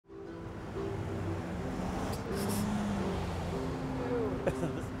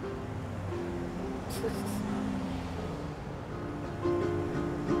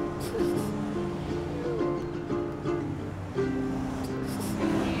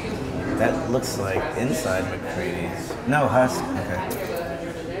That looks like inside McCready's. No, Husk. Okay.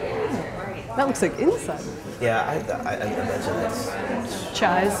 That looks like inside. Yeah, I bet you that's.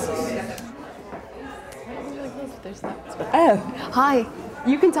 Chai's. Oh, hi.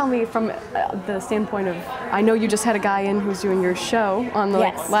 You can tell me from the standpoint of, I know you just had a guy in who's doing your show on the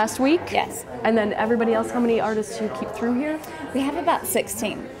last week. Yes. And then everybody else, how many artists do you keep through here? We have about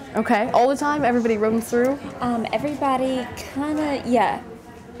 16. Okay, all the time? Everybody roams through? Everybody kind of,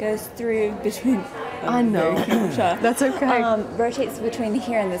 goes through between. I know. That's okay. Rotates between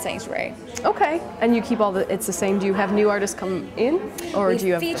here and the sanctuary. Okay, and you keep it's the same. Do you have new artists come in? Or do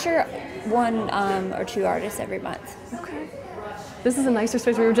you have. We feature one or two artists every month. Okay. This is a nicer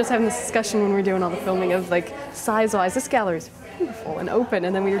space. We were just having this discussion when we were doing all the filming of like size-wise. This gallery is beautiful and open,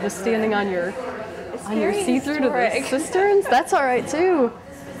 and then we were just standing on your see-through to the cisterns. That's all right too.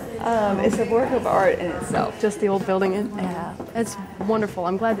 It's a work of art in itself. Just the old building. Yeah, it's wonderful.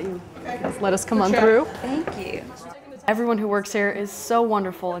 I'm glad that you let us come on through. Thank you. Everyone who works here is so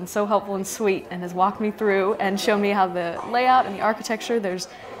wonderful and so helpful and sweet, and has walked me through and shown me how the layout and the architecture. There's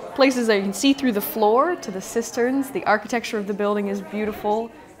places that you can see through the floor to the cisterns. The architecture of the building is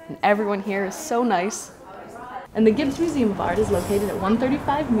beautiful, and everyone here is so nice. And the Gibbs Museum of Art is located at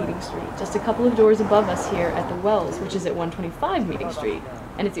 135 Meeting Street, just a couple of doors above us here at the Wells, which is at 125 Meeting Street.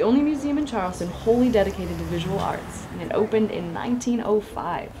 And it's the only museum in Charleston wholly dedicated to visual arts, and it opened in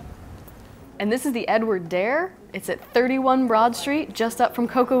 1905. And this is the Edward Dare. It's at 31 Broad Street, just up from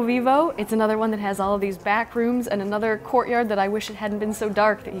Coco Vivo. It's another one that has all of these back rooms and another courtyard that I wish it hadn't been so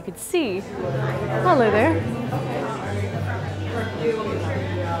dark that you could see. Hello there.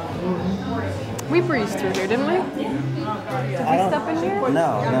 We breezed through here, didn't we? Did we step in here?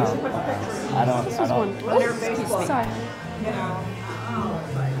 No. I don't. This was one. Oh, sorry.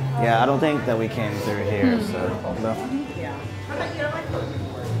 Yeah, I don't think that we came through here. So, no.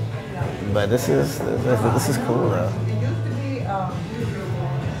 But this is cool though.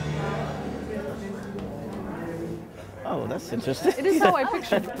 Oh, that's interesting. It is how I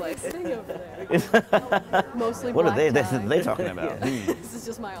pictured the place. Sitting over there. Mostly what black are they tie. talking about? This is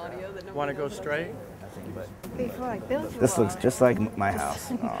just my audio. That Want to go straight? This looks just like my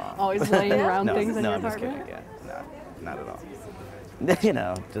house. Always laying around things in your I'm just apartment. kidding. Yeah, no, not at all. You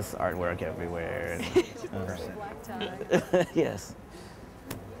know, just artwork everywhere. Black tie. Yes.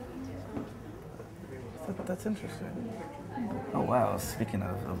 That's interesting. Oh wow! Speaking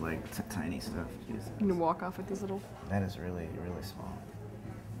of like tiny stuff, You can walk off with these little. that is really small.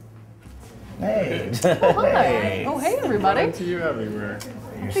 Hey. Oh, hi. Hey. Oh, hey, everybody. To you everywhere.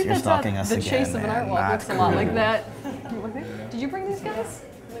 You're stalking us the again. chase of an art man. walk Not looks a lot like cool. that. Did you bring these guys?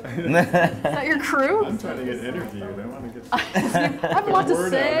 Is that your crew? I'm trying to get interviewed. I want to get. I have a lot to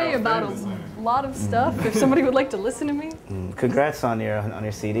Word say out, about famous. a lot of stuff. If somebody would like to listen to me. Congrats on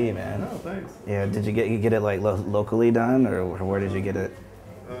your CD, man. Oh, thanks. Yeah, did you get it like locally done, or where did you get it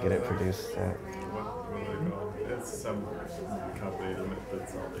produced at? What do they call it? It's some company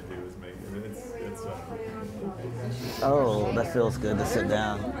that's all they do is make it. It's Oh, that feels good to sit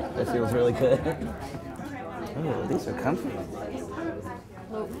down. That feels really good. Oh, these are comfy.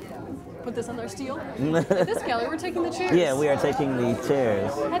 Well, put this on our steel. At this gallery, we're taking the chairs. Yeah, we are taking the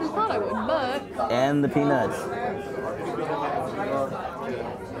chairs I hadn't thought I would, but and the peanuts.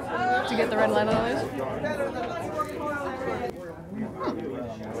 to get the red light on it.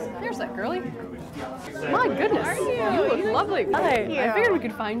 There's that girlie. My goodness, you look lovely. Hi, I figured we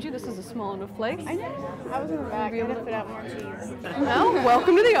could find you. This is a small enough place. I know. I was in the back. I had to fit out more cheese. Well,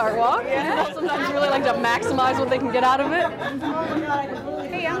 welcome to the art walk. People sometimes really like to maximize what they can get out of it.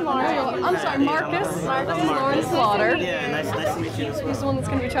 Hey, I'm Lauren. I'm sorry, Marcus. This is Lauren Slaughter. Yeah, nice to meet you as well. He's the one that's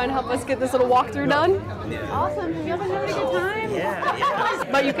going to be trying to help us get this little walkthrough done. Awesome. Have you been having a good time? Yeah.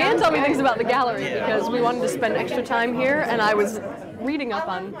 But you can tell me things about the gallery because we wanted to spend extra time here, and I was reading up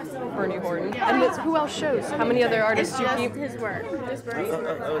on Bernie Horton. And who else shows? How many other artists do you keep? His work. Just Bernie's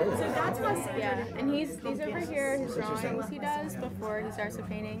work. So that's us. Yeah. And he's over here. His drawings he does before he starts the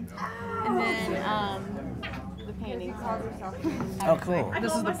painting, and then the paintings. Oh, cool.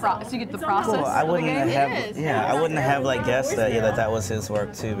 This is the so you get the process. Cool. I of the wouldn't game. have. Yeah, I wouldn't have like guessed that was his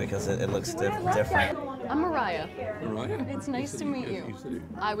work too because it looks different. I'm Mariah. It's nice to meet you.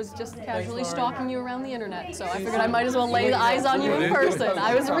 I was just casually stalking you around the internet, so I figured I might as well lay eyes on you in person.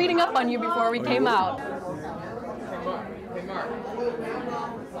 I was reading up on you before we came out.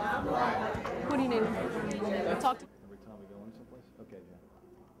 What do you need? Talk to.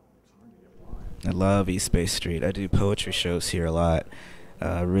 I love East Bay Street. I do poetry shows here a lot.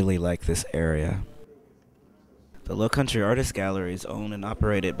 I really like this area. The Low Country Artist Gallery is owned and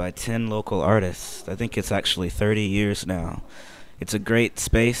operated by 10 local artists. I think it's actually 30 years now. It's a great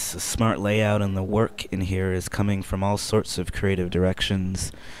space, a smart layout, and the work in here is coming from all sorts of creative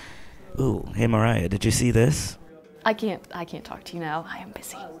directions. Ooh, hey Mariah, did you see this? I can't talk to you now. I am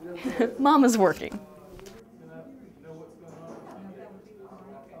busy. Mama's working.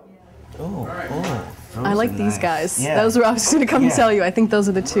 I like these guys. Yeah. Those were I was going to come and tell you. I think those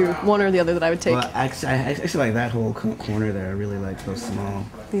are the two, one or the other that I would take. Well, actually, I actually like that whole corner there. I really like those small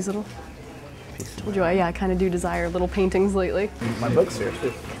These little. pieces. Told you, I kind of do desire little paintings lately. My book's here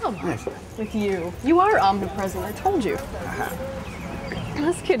too. Oh, with you. You are omnipresent. I told you.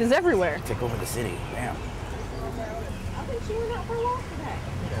 This kid is everywhere. Take over the city. Bam.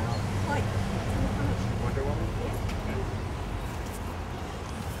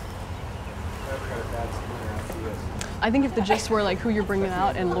 I think if the gist were like who you're bringing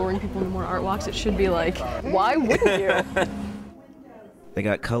out and luring people into more art walks, it should be like, why wouldn't you? They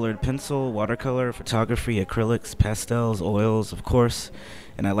got colored pencil, watercolor, photography, acrylics, pastels, oils, of course,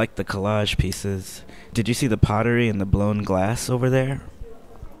 and I like the collage pieces. Did you see the pottery and the blown glass over there?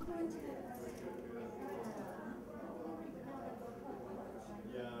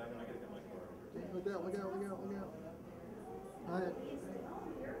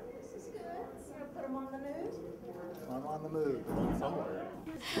 I'm on the move somewhere.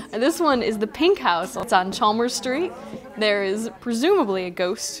 And this one is the Pink House. It's on Chalmers Street. There is presumably a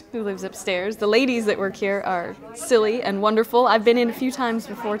ghost who lives upstairs. The ladies that work here are silly and wonderful. I've been in a few times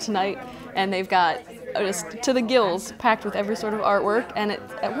before tonight, and they've got just to the gills packed with every sort of artwork. And it,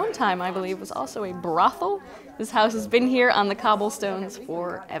 at one time, I believe, was also a brothel. This house has been here on the cobblestones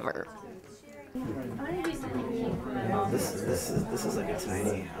forever. This is like a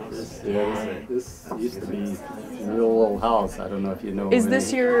tiny house. Yeah, this used to be a real little house. I don't know if you know. Is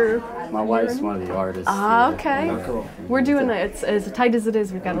this your... My wife's one of the artists. Ah, okay. Cool. We're doing it. It's as tight as it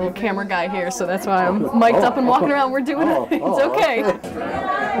is. We've got a little camera guy here, so that's why I'm mic'd up and walking around. We're doing it. It's okay. All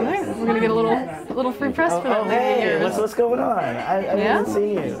right, we're gonna get a little free press for that. Hey, what's going on? I Yeah? didn't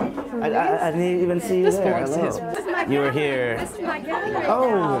see you. I didn't even see you This there. belongs to his. Hello. You were here.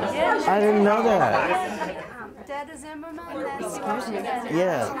 Oh, I didn't know that. Dada Zimmerman, that's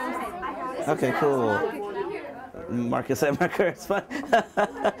Yeah. Okay, cool. Marcus and Marcus, fine.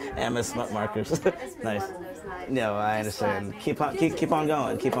 Amos Marcus. Nice. No, I understand. Keep on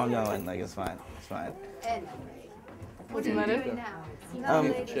going. Keep on going. Like it's fine. It's fine. What's that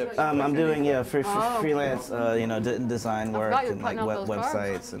it? I'm doing freelance design work forgot you're and like putting out those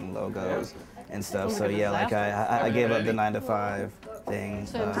websites and logos and stuff. So yeah, like I gave up the 9-to-5 thing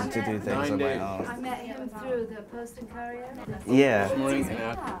to do things on my I own. met him through the Post and Courier.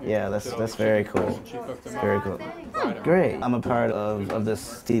 Yeah, that's very cool. Very cool. Great. I'm a part of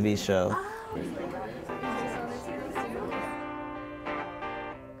this TV show.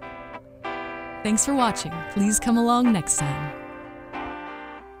 Thanks for watching. Please come along next time.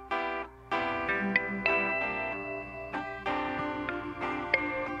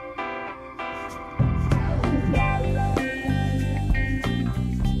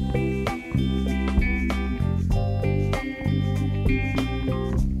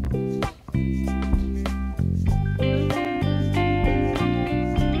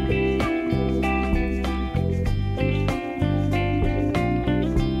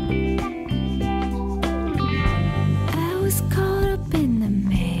 I was caught up in the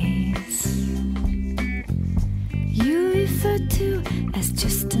maze you referred to as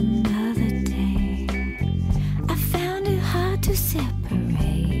just another day. I found it hard to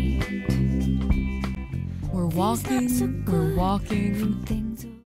separate. We're walking, we're walking.